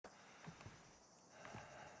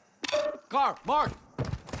Car, mark!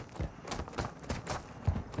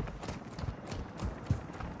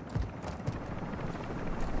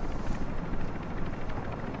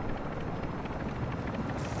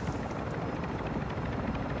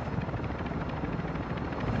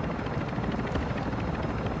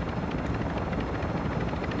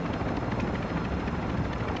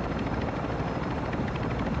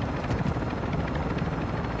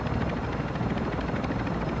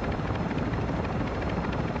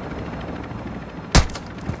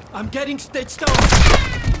 I'm getting stitched up!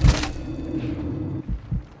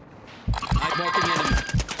 I'm marking enemy.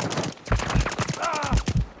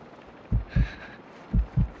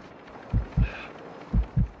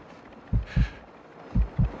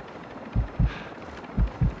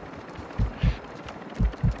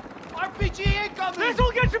 RPG incoming! This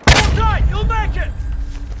will get you full tight! You'll make it!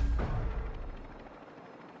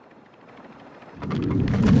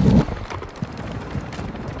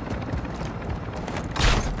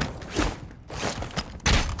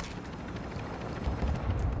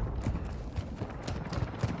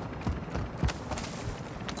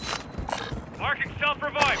 Marking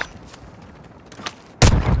self-revive!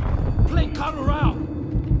 Plane cut around!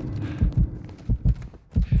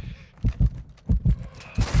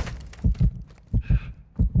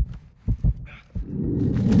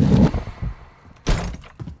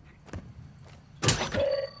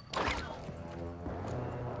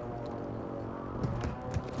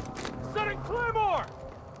 Setting Claymore!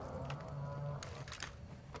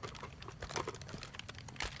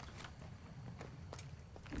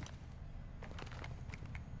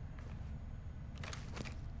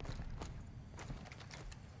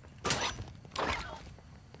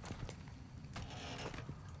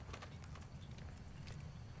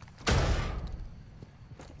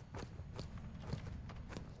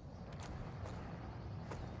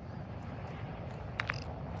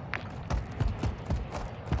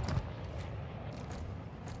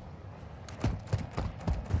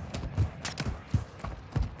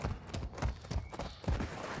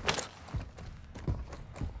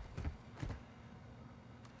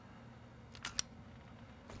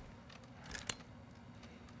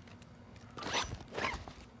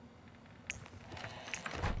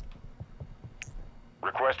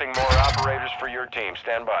 Requesting more operators for your team.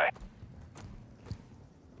 Stand by.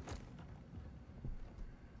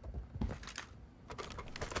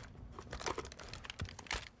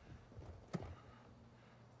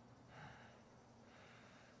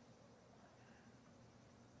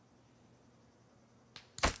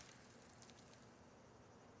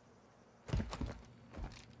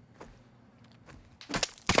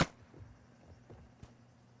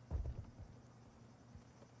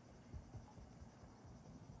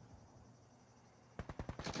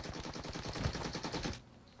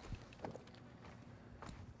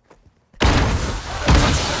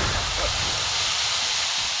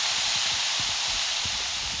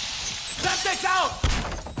 Semtex out!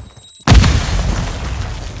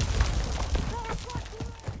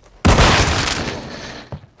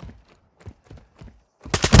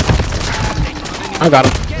 I got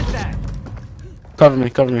him. Get that! Cover me,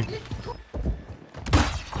 cover me.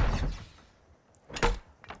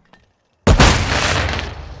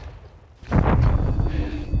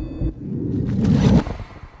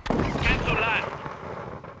 Cancel land!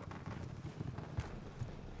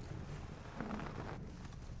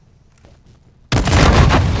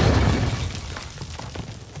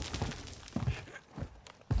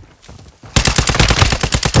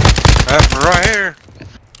 Right here.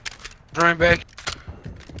 Right back.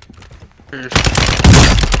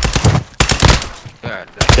 God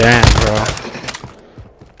Damn, bro.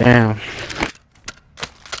 Damn.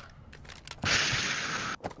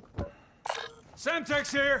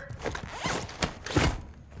 Semtex here!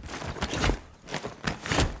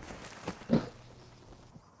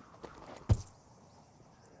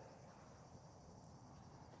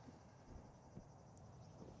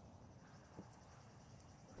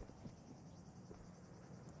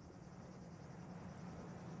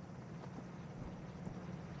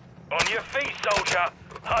 On your feet, soldier!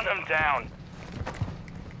 Hunt them down!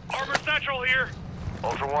 Armor Central here!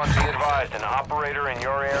 Ultra One, be advised, an operator in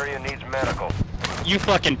your area needs medical. You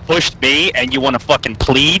fucking pushed me and you wanna fucking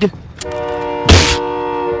plead?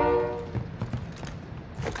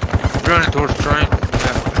 running towards the train.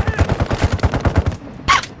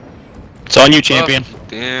 It's on you, champion.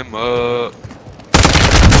 Damn up.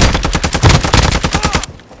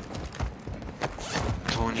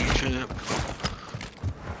 It's on you, champ.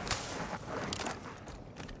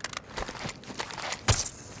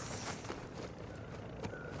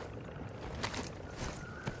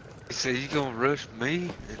 So you gonna rush me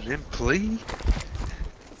and then plea?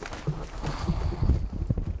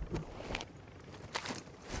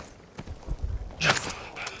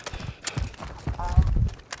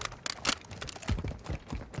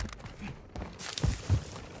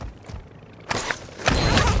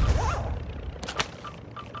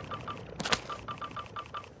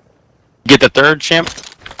 Get the third, champ.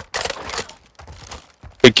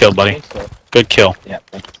 Good kill, buddy. Good kill. Yeah.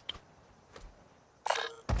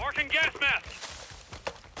 Marking gas mask.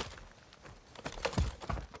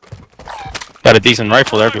 Got a decent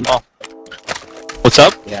rifle there. Good ball. What's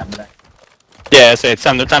up? Yeah, I'm back. Yeah, I say it's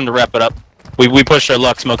time to wrap it up. We pushed our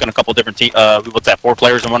luck smoking a couple different what's that? 4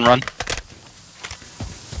 players in one run.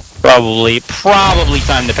 Probably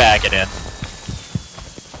time to pack it in.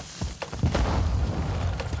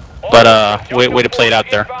 But way to play it out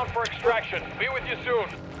there. Inbound for extraction. Be with you soon.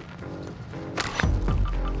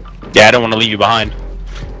 Yeah, I don't want to leave you behind.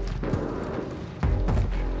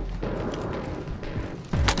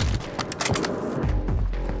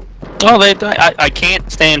 Oh, I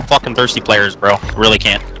can't stand fucking thirsty players, bro. Really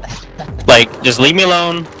can't. Like, just leave me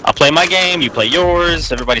alone. I'll play my game, you play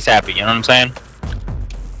yours, everybody's happy, you know what I'm saying?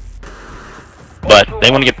 But they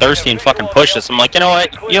want to get thirsty and fucking push us. I'm like, you know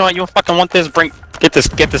what, you fucking want this, get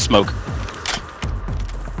this smoke.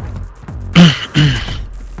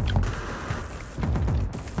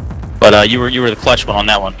 But you were the clutch one on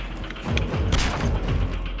that one.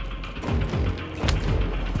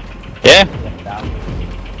 Yeah.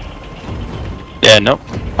 Yeah, nope.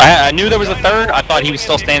 I knew there was a third. I thought he was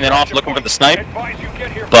still standing off looking for the snipe.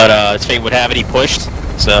 But as fate would have it, he pushed.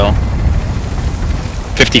 So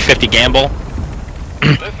 50-50 gamble.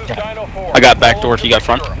 I got back door if you got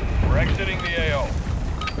front. We're exiting the AO.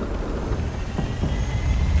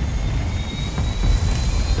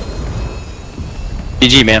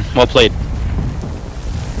 GG, man. Well played.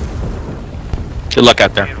 Good luck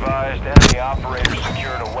out there. Be advised, enemy operator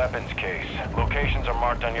secured a weapons case. Locations are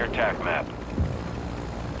marked on your TAC map.